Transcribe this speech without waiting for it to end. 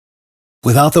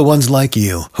Without the ones like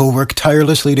you, who work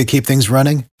tirelessly to keep things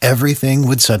running, everything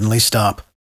would suddenly stop.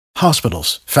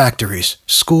 Hospitals, factories,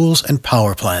 schools, and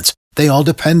power plants, they all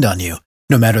depend on you.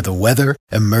 No matter the weather,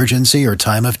 emergency, or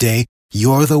time of day,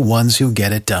 you're the ones who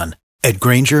get it done. At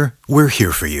Grainger, we're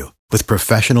here for you with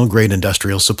professional-grade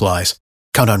industrial supplies.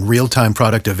 Count on real-time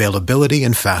product availability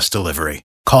and fast delivery.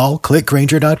 Call, click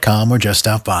Grainger.com, or just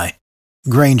stop by.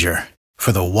 Grainger,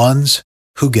 for the ones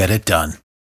who get it done.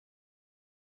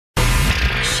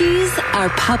 She's our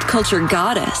pop culture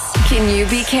goddess. Can you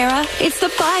be Kara? It's the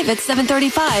 5 at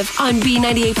 7:35 on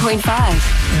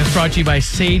B98.5. And it's brought to you by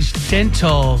Sage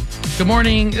Dental. Good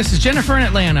morning. This is Jennifer in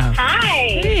Atlanta.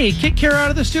 Hi. Hey, kick Kara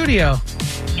out of the studio.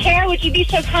 Kara, would you be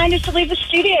so kind as to leave the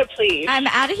studio, please? I'm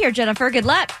out of here, Jennifer. Good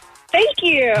luck. Thank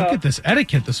you. Look at this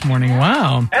etiquette this morning.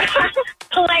 Wow.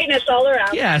 Politeness all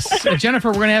around. Yes. Jennifer,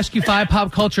 we're going to ask you 5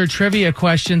 pop culture trivia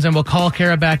questions, and we'll call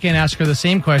Kara back in, ask her the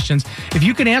same questions. If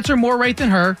you can answer more right than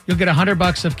her, you'll get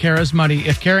 $100 of Kara's money.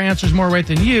 If Kara answers more right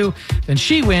than you, then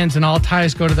she wins, and all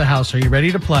ties go to the house. Are you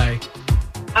ready to play?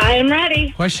 I am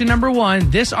ready. Question number 1.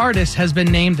 This artist has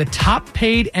been named the top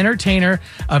paid entertainer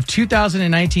of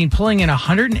 2019, pulling in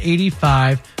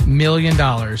 $185 million. But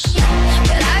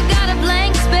I got a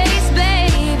blank space,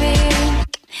 baby,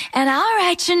 and I'll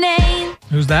write your name.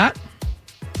 Who's that?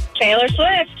 Taylor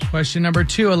Swift. Question number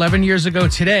 2. 11 years ago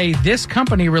today, this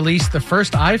company released the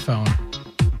first iPhone.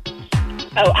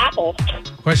 Oh, Apple.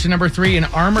 Question number 3. An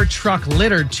armored truck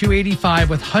littered 285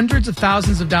 with hundreds of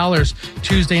thousands of dollars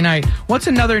Tuesday night. What's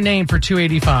another name for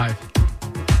 285?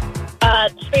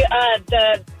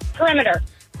 The perimeter.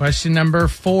 Question number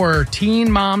 4.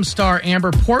 Teen Mom star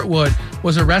Amber Portwood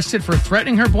was arrested for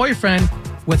threatening her boyfriend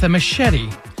with a machete.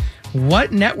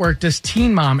 What network does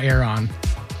Teen Mom air on?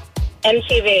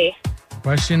 MTV.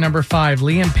 Question number 5.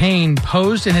 Liam Payne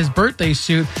posed in his birthday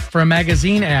suit for a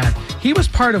magazine ad. He was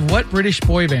part of what British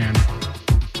boy band?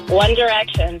 One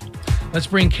Direction. Let's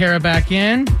bring Kara back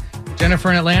in.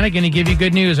 Jennifer in Atlanta, going to give you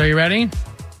good news. Are you ready?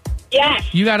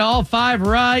 Yes. You got all 5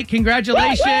 right.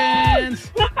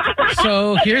 Congratulations.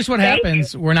 So here's what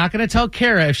happens. We're not going to tell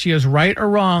Kara if she is right or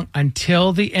wrong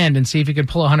until the end and see if you can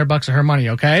pull $100 of her money,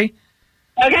 okay?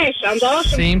 Okay, sounds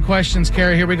awesome. Same questions,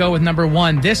 Kara. Here we go with number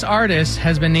 1. This artist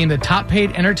has been named the top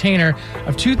paid entertainer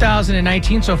of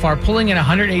 2019 so far, pulling in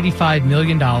 $185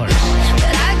 million. But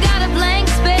I got a blank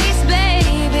space,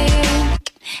 baby,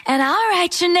 and I'll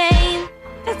write your name.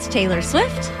 That's Taylor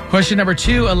Swift. Question number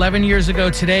 2. 11 years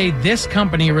ago today, this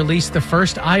company released the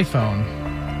first iPhone.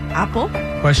 Apple.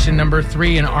 Question number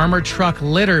 3. An armored truck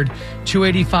littered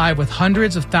 285 with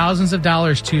hundreds of thousands of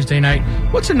dollars Tuesday night.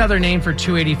 What's another name for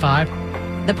 285?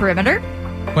 The perimeter.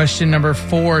 Question number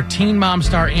 4. Teen Mom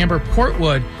star Amber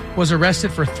Portwood was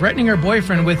arrested for threatening her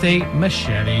boyfriend with a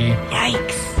machete.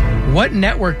 Yikes. What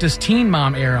network does Teen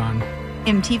Mom air on?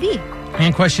 MTV.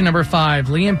 And question number 5.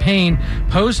 Liam Payne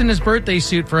posed in his birthday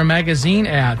suit for a magazine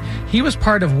ad. He was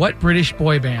part of what British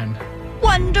boy band?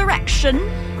 One Direction.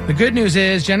 The good news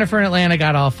is Jennifer in Atlanta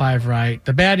got all 5 right.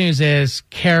 The bad news is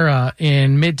Kara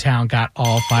in Midtown got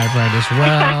all 5 right as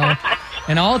well.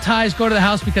 And all ties go to the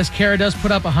house because Kara does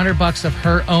put up $100 of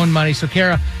her own money. So,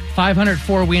 Kara,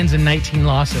 504 wins and 19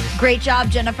 losses. Great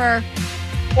job, Jennifer.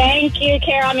 Thank you,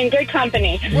 Kara. I'm in good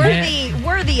company.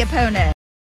 Worthy opponent.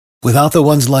 Without the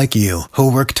ones like you,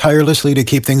 who work tirelessly to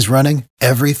keep things running,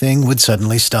 everything would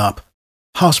suddenly stop.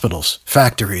 Hospitals,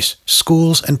 factories,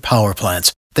 schools, and power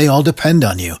plants, they all depend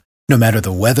on you. No matter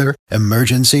the weather,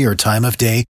 emergency, or time of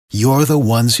day, you're the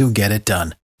ones who get it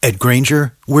done. At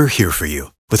Grainger, we're here for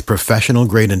you with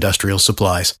professional-grade industrial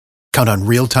supplies. Count on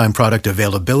real-time product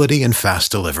availability and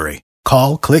fast delivery.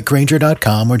 Call, click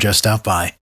Grainger.com, or just stop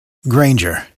by.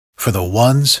 Grainger, for the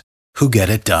ones who get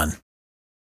it done.